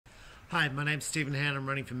Hi, my name's Stephen Hann. I'm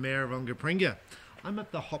running for Mayor of Onkaparinga. I'm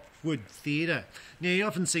at the Hopgood Theatre. Now, you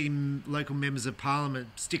often see local members of Parliament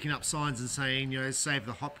sticking up signs and saying, save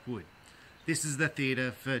the Hopgood. This is the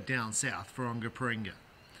theatre for down south, for Onkaparinga.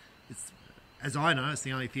 As I know, it's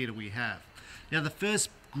the only theatre we have. Now, the first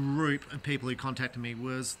group of people who contacted me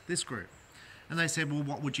was this group. And they said, well,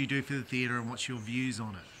 what would you do for the theatre and what's your views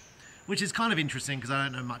on it? Which is kind of interesting because I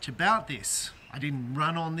don't know much about this. I didn't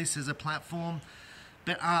run on this as a platform.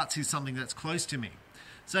 But arts is something that's close to me.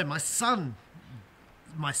 So my son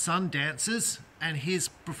dances, and his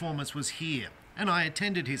performance was here, and I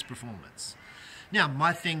attended his performance. Now,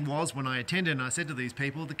 my thing was, when I attended, and I said to these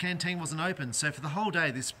people, the canteen wasn't open. So for the whole day,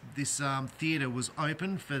 this theatre was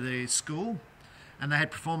open for the school, and they had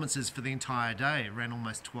performances for the entire day. It ran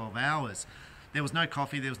almost 12 hours. There was no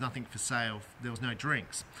coffee, there was nothing for sale, there was no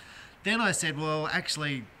drinks. Then I said, well,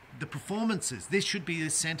 actually, the performances, this should be the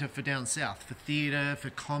centre for down south, for theatre, for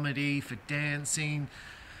comedy, for dancing,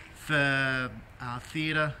 for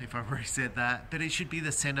theatre, if I've already said that, but it should be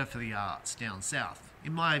the centre for the arts down south,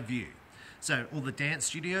 in my view. So all the dance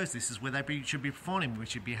studios, this is where they should be performing. We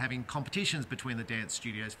should be having competitions between the dance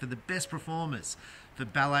studios for the best performers, for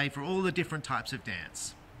ballet, for all the different types of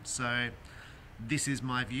dance. So this is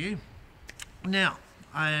my view. Now,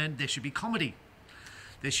 and there should be comedy.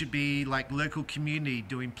 There should be like local community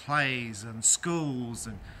doing plays and schools,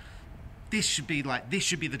 and this should be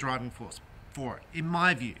the driving force for it, in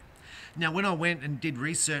my view. Now, when I went and did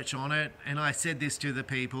research on it, and I said this to the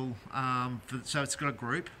people, so it's got a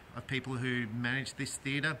group of people who manage this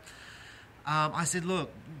theatre. I said,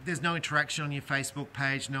 look, there's no interaction on your Facebook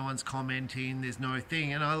page, no one's commenting, there's no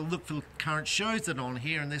thing, and I looked for current shows that are on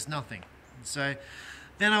here, and there's nothing. So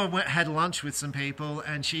then I had lunch with some people,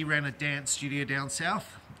 and she ran a dance studio down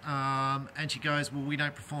south, and she goes, well, we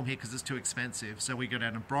don't perform here because it's too expensive, so we go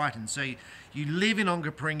down to Brighton. So you live in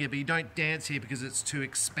Onkaparinga, but you don't dance here because it's too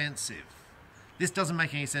expensive. This doesn't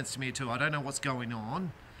make any sense to me at all. I don't know what's going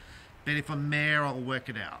on, but if I'm mayor, I'll work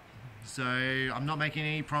it out. So I'm not making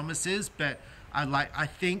any promises, but I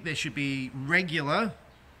think there should be regular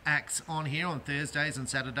acts on here on Thursdays and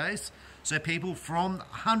Saturdays. So people from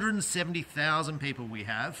 170,000 people we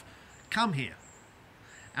have come here.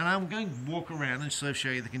 And I'm going to walk around and sort of show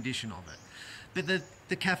you the condition of it. But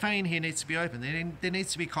the cafe in here needs to be open. There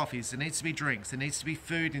needs to be coffees, there needs to be drinks, there needs to be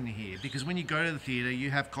food in here. Because when you go to the theatre,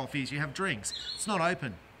 you have coffees, you have drinks. It's not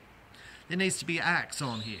open. There needs to be acts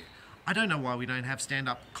on here. I don't know why we don't have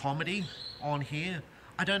stand-up comedy on here.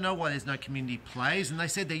 I don't know why there's no community plays. And they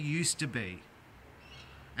said there used to be.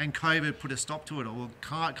 And COVID put a stop to it all.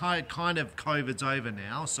 Kind of COVID's over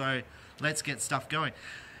now, so let's get stuff going.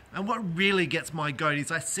 And what really gets my goat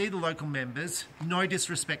is I see the local members, no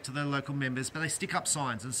disrespect to the local members, but they stick up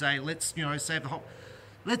signs and say, let's, save the whole...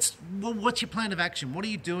 Well, what's your plan of action? What are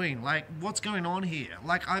you doing? Like, what's going on here?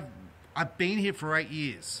 Like, I've been here for 8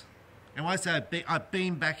 years. And when I say I've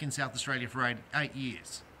been back in South Australia for 8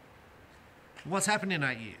 years. What's happened in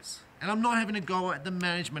 8 years? And I'm not having a go at the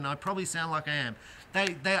management. I probably sound like I am.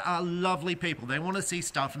 They are lovely people. They want to see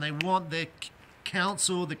stuff, and they want their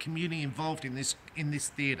council, the community involved in this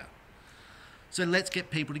theatre. So let's get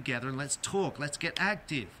people together and let's talk. Let's get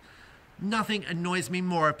active. Nothing annoys me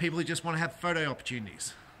more of people who just want to have photo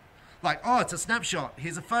opportunities. Like, oh, it's a snapshot.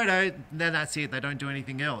 Here's a photo. Then that's it. They don't do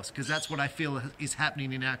anything else, because that's what I feel is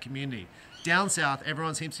happening in our community. Down south,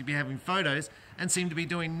 everyone seems to be having photos and seem to be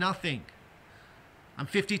doing nothing. I'm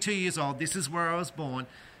 52 years old. This is where I was born.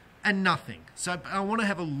 And nothing. So I want to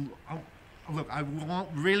have look, I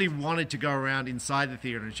really wanted to go around inside the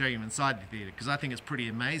theatre and show you inside the theatre, because I think it's pretty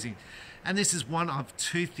amazing. And this is one of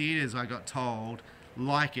 2 theatres, I got told,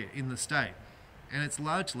 like it in the state. And it's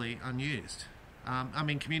largely unused.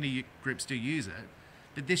 Community groups do use it,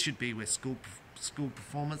 but this should be where school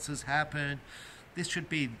performances happen. This should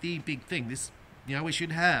be the big thing. We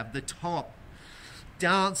should have the top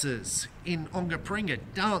dancers in Onkaparinga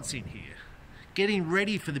dancing here, getting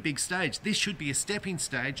ready for the big stage. This should be a stepping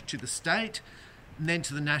stage to the state and then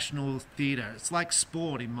to the national theatre. It's like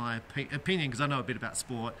sport, in my opinion, because I know a bit about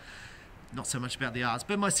sport, not so much about the arts.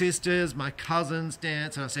 But my sisters, my cousins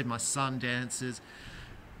dance, and I said my son dances.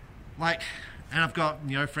 And I've got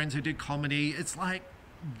friends who do comedy. It's like,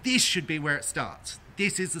 this should be where it starts.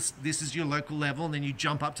 This is your local level, and then you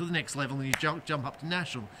jump up to the next level, and you jump up to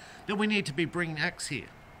national. But we need to be bringing acts here.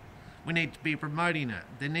 We need to be promoting it.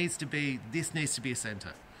 This needs to be a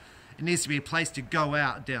centre. It needs to be a place to go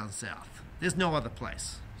out down south. There's no other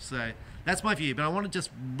place. So that's my view. But I want to just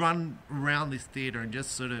run around this theatre and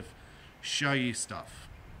just sort of show you stuff.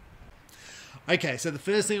 Okay, so the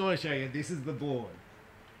first thing I want to show you, this is the board.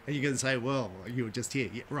 And you're going to say, well, you were just here.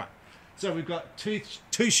 Yeah, right. So we've got two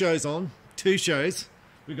shows on, 2 shows.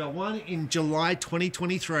 We've got one in July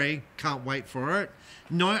 2023. Can't wait for it.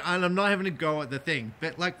 No, and I'm not having a go at the thing,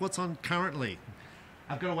 but like what's on currently?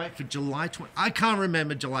 I've got to wait for July 20. I can't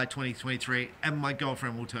remember July 2023, and my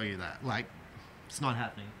girlfriend will tell you that. Like, it's not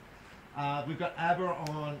happening. We've got ABBA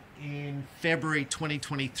on in February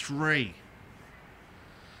 2023.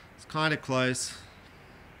 It's kind of close.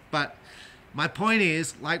 But my point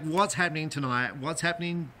is, like, what's happening tonight? What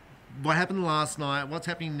happened last night? What's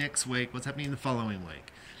happening next week? What's happening the following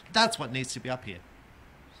week? That's what needs to be up here.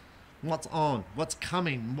 What's on? What's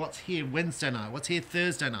coming? What's here Wednesday night? What's here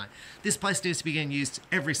Thursday night? This place needs to be getting used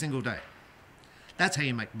every single day. That's how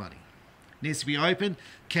you make money. It needs to be open.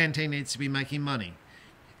 Canteen needs to be making money.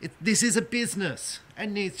 This is a business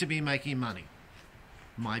and needs to be making money.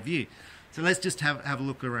 My view. So let's just have a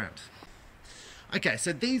look around. Okay,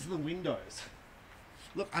 so these are the windows.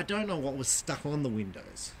 Look, I don't know what was stuck on the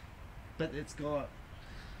windows, but it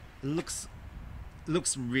looks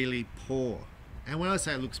really poor. And when I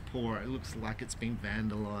say it looks poor, it looks like it's been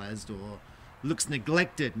vandalized or looks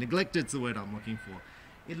neglected. Neglected's the word I'm looking for.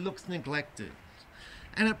 It looks neglected.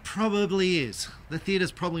 And it probably is. The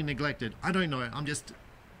theatre's probably neglected. I don't know. I'm just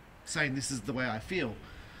saying this is the way I feel.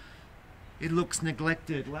 It looks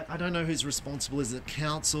neglected. Like, I don't know who's responsible. Is it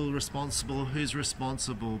council responsible? Who's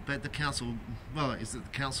responsible? But the council, well, is it the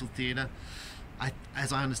council theatre?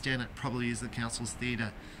 As I understand it, probably is the council's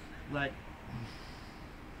theatre. Like,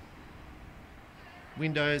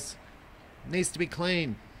 windows needs to be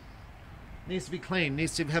clean. Needs to be clean.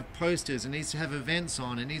 Needs to have posters. It needs to have events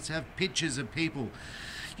on. It needs to have pictures of people.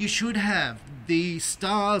 You should have the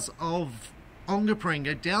stars of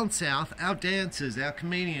Onkaparinga down south, our dancers, our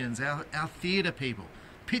comedians, our theatre people,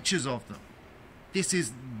 pictures of them.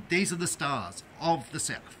 These are the stars of the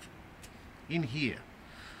south in here.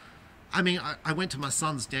 I mean, I went to my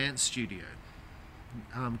son's dance studio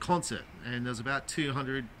concert, and there was about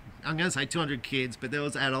 200, I'm going to say 200 kids, but there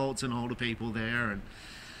was adults and older people there, and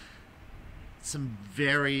some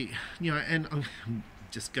very, and I'm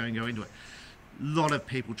just going to go into it. A lot of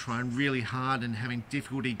people trying really hard and having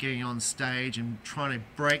difficulty getting on stage and trying to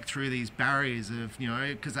break through these barriers of,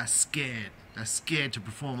 because they're scared. They're scared to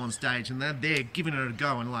perform on stage, and they're there giving it a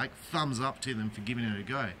go, and like thumbs up to them for giving it a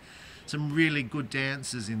go. Some really good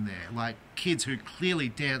dancers in there, like kids who clearly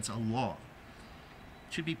dance a lot.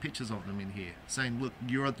 Should be pictures of them in here saying, look,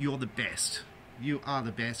 you're the best. You are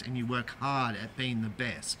the best, and you work hard at being the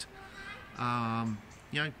best.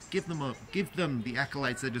 Give them the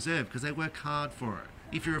accolades they deserve because they work hard for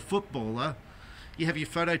it. If you're a footballer, you have your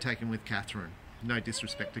photo taken with Catherine. No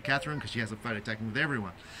disrespect to Catherine because she has a photo taken with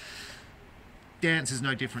everyone. Dance is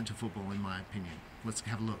no different to football in my opinion. Let's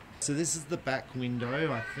have a look. So this is the back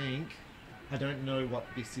window, I think. I don't know what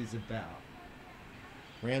this is about.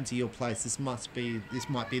 Round to your place. This might be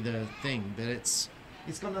the thing, but it's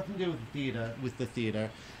got nothing to do with the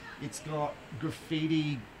theatre. It's got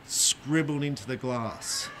graffiti scribbled into the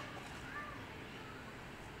glass.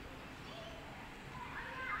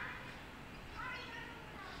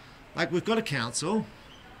 Like, we've got a council,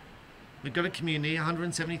 we've got a community,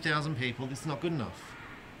 170,000 people. This is not good enough.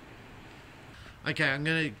 Okay, I'm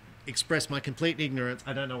going to express my complete ignorance.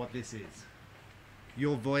 I don't know what this is.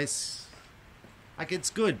 Your voice, like, it's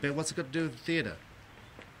good, but what's it got to do with the theatre?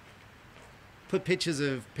 Put pictures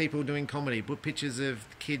of people doing comedy, put pictures of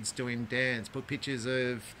kids doing dance, put pictures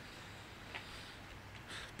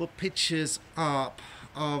up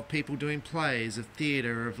of people doing plays, of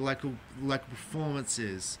theatre, of local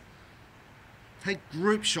performances. Take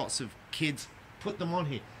group shots of kids, put them on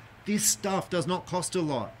here. This stuff does not cost a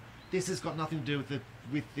lot. This has got nothing to do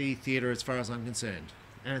with the theatre as far as I'm concerned.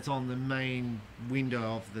 And it's on the main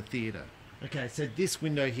window of the theatre. Okay, so this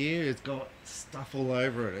window here has got stuff all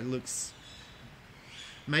over it. It looks...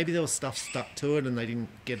 Maybe there was stuff stuck to it and they didn't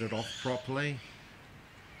get it off properly.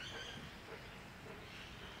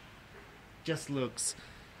 Just looks...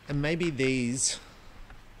 And maybe these...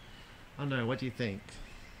 I don't know, what do you think?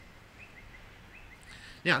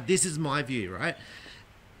 Now, this is my view, right?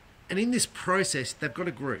 And in this process, they've got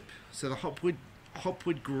a group. So the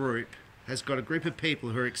Hopgood group has got a group of people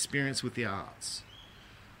who are experienced with the arts.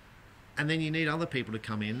 And then you need other people to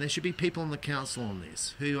come in. There should be people on the council on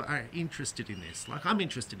this who are interested in this. Like, I'm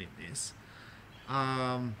interested in this.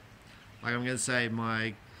 Like, I'm going to say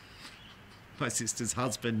my sister's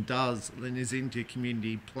husband does and is into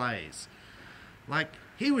community plays. Like,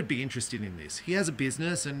 he would be interested in this. He has a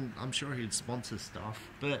business and I'm sure he'd sponsor stuff.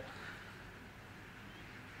 But,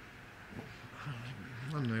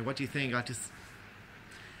 I don't know, what do you think?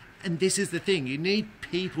 And this is the thing. You need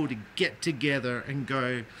people to get together and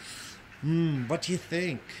go... what do you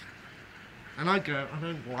think? And I go, I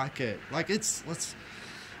don't like it. Like,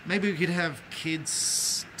 maybe we could have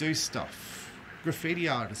kids do stuff, graffiti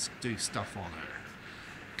artists do stuff on it.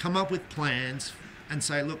 Come up with plans and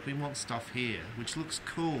say, look, we want stuff here, which looks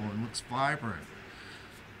cool and looks vibrant.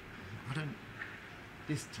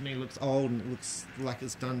 This to me looks old and it looks like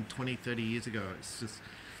it's done 20, 30 years ago. It's just...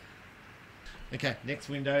 Okay, next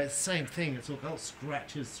window, same thing. It's all got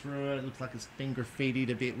scratches through it. It looks like it's been graffitied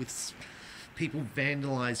a bit with people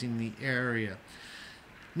vandalising the area.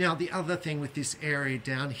 Now, the other thing with this area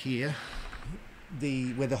down here,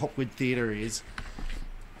 where the Hopgood Theatre is,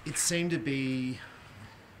 it seemed to be,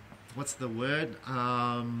 what's the word?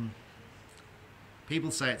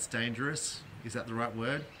 People say it's dangerous. Is that the right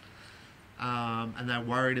word? And they're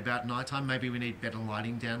worried about nighttime. Maybe we need better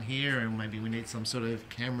lighting down here, and maybe we need some sort of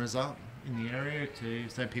cameras up in the area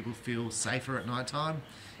so people feel safer at nighttime,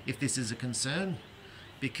 if this is a concern,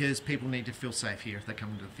 because people need to feel safe here if they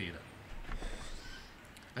come into the theatre.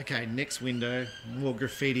 Okay, next window, more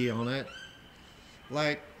graffiti on it.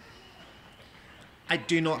 Like, I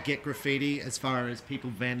do not get graffiti as far as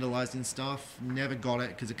people vandalising stuff. Never got it,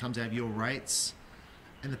 because it comes out of your rates,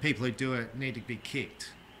 and the people who do it need to be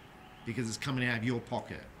kicked because it's coming out of your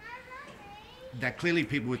pocket. They're clearly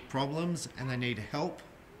people with problems and they need help.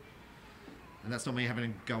 And that's not me having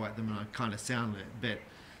a go at them, and I kind of sound it, but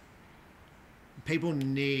people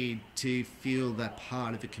need to feel they're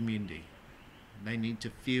part of the community. They need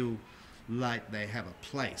to feel like they have a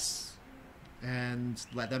place and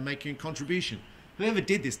like they're making a contribution. Whoever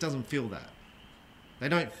did this doesn't feel that. They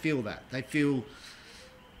don't feel that. They feel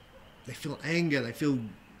anger. They feel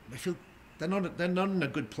they're not in a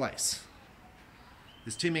good place.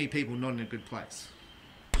 There's too many people not in a good place.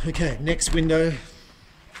 Okay, next window.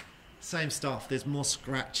 Same stuff. There's more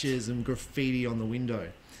scratches and graffiti on the window.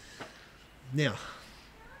 Now,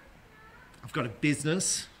 I've got a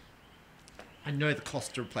business. I know the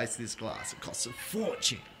cost to replace this glass. It costs a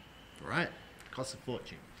fortune, right? It costs a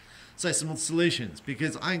fortune. So some solutions,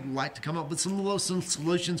 because I like to come up with some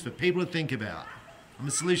solutions for people to think about. I'm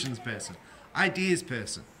a solutions person, ideas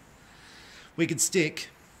person. We could stick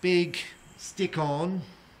big, stick-on,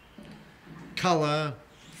 colour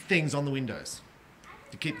things on the windows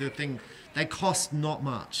to keep the thing. They cost not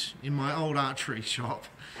much. In my old archery shop,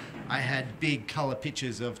 I had big colour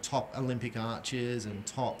pictures of top Olympic archers and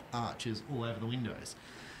top archers all over the windows.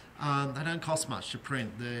 They don't cost much to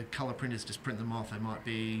print. The colour printers just print them off. They might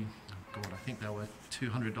be, oh God, I think they were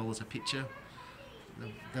 $200 a picture.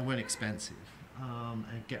 They weren't expensive.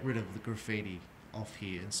 And get rid of the graffiti off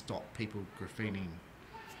here and stop people graffitiing.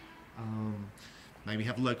 Maybe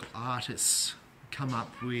have local artists come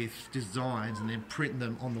up with designs and then print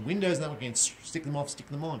them on the windows, and then we can stick them off, stick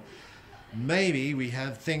them on. Maybe we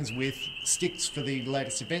have things with sticks for the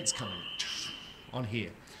latest events coming on here.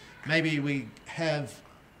 Maybe we have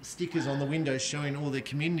stickers on the windows showing all the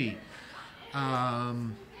community,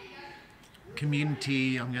 I'm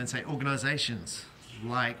going to say organisations,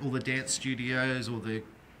 like all the dance studios, or the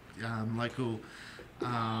local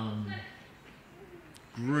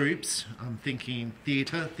groups. I'm thinking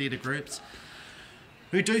theatre groups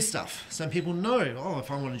who do stuff. Some people know, oh,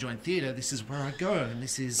 if I want to join theatre, this is where I go, and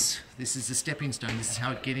this is the stepping stone. This is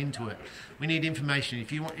how I get into it. We need information.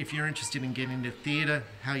 If you're interested in getting into theatre,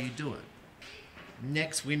 how you do it.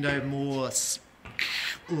 Next window, more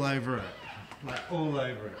all over it, like all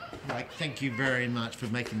over it. Like, thank you very much for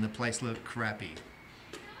making the place look crappy.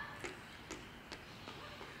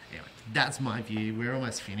 Anyway, that's my view. We're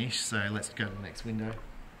almost finished, so let's go to the next window.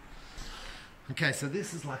 Okay, so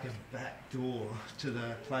this is like a back door to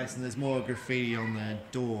the place, and there's more graffiti on the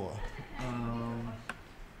door.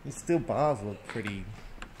 Still bars look pretty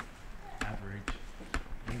average.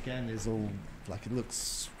 And again, there's all, like, it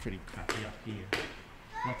looks pretty crappy up here.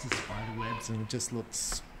 Lots of spider webs, and it just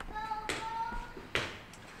looks...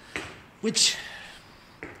 Which,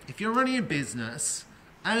 if you're running a business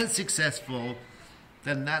and it's successful,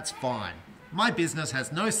 then that's fine. My business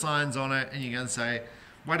has no signs on it, and you're going to say,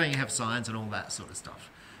 why don't you have signs and all that sort of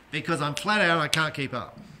stuff? Because I'm flat out, I can't keep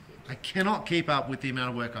up. I cannot keep up with the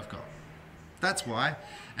amount of work I've got. That's why.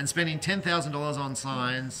 And spending $10,000 on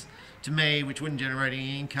signs, to me, which wouldn't generate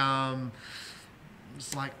any income,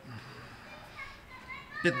 it's like...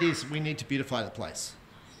 But this, we need to beautify the place.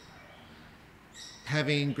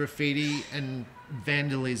 Having graffiti and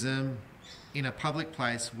vandalism in a public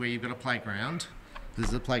place where you've got a playground. This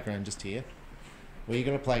is a playground just here. Where you've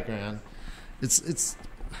got a playground. It's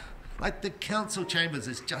like the council chambers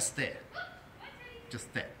is just there.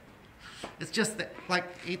 Just there. It's just that, like,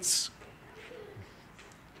 it's...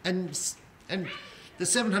 And the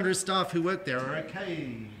 700 staff who work there are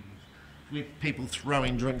okay. with people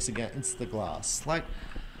throwing drinks against the glass. Like,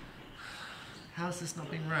 how has this not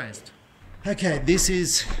been raised? Okay,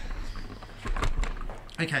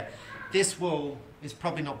 this wall is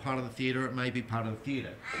probably not part of the theatre, it may be part of the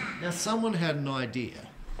theatre. Now, someone had an idea.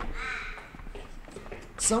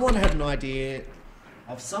 Someone had an idea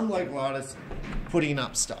of some local artist putting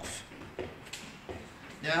up stuff.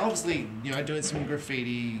 Now, obviously, you know, doing some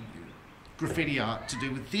graffiti art to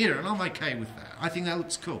do with theatre, and I'm okay with that. I think that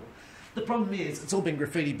looks cool. The problem is, it's all been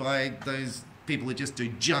graffiti by those people that just do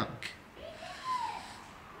junk.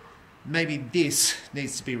 Maybe this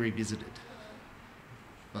needs to be revisited.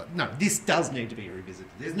 But no, this does need to be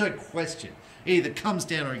revisited. There's no question. It either comes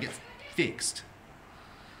down or it gets fixed.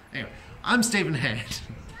 Anyway, I'm Stephen Hann.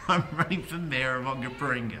 I'm running for mayor of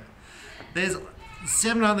Onkaparinga. There's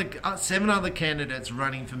seven other candidates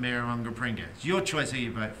running for mayor of Onkaparinga. It's your choice who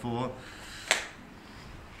you vote for.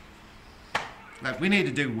 Like, we need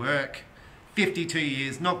to do work. 52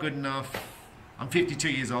 years, not good enough. I'm 52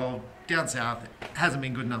 years old, down south. It hasn't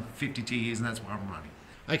been good enough for 52 years, and that's why I'm running.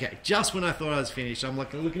 Okay, just when I thought I was finished, I'm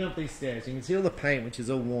like looking up these stairs. You can see all the paint, which is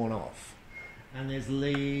all worn off. And there's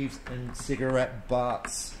leaves and cigarette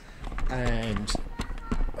butts and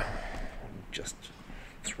just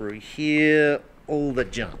through here, all the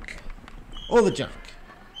junk. All the junk.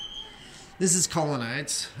 This is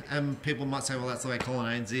colonnades, and people might say, well, that's the way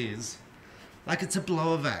colonnades is. Like, it's a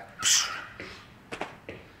blower vac.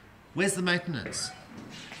 Where's the maintenance?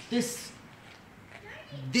 This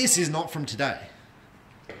is not from today.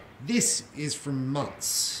 This is from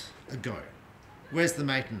months ago. Where's the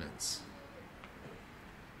maintenance?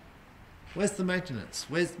 Where's the maintenance?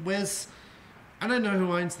 Where's... I don't know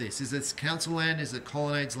who owns this. Is it council land? Is it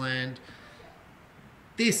colonnades land?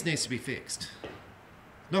 This needs to be fixed.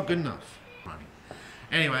 Not good enough.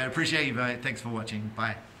 Anyway, I appreciate your vote. Thanks for watching.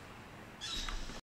 Bye.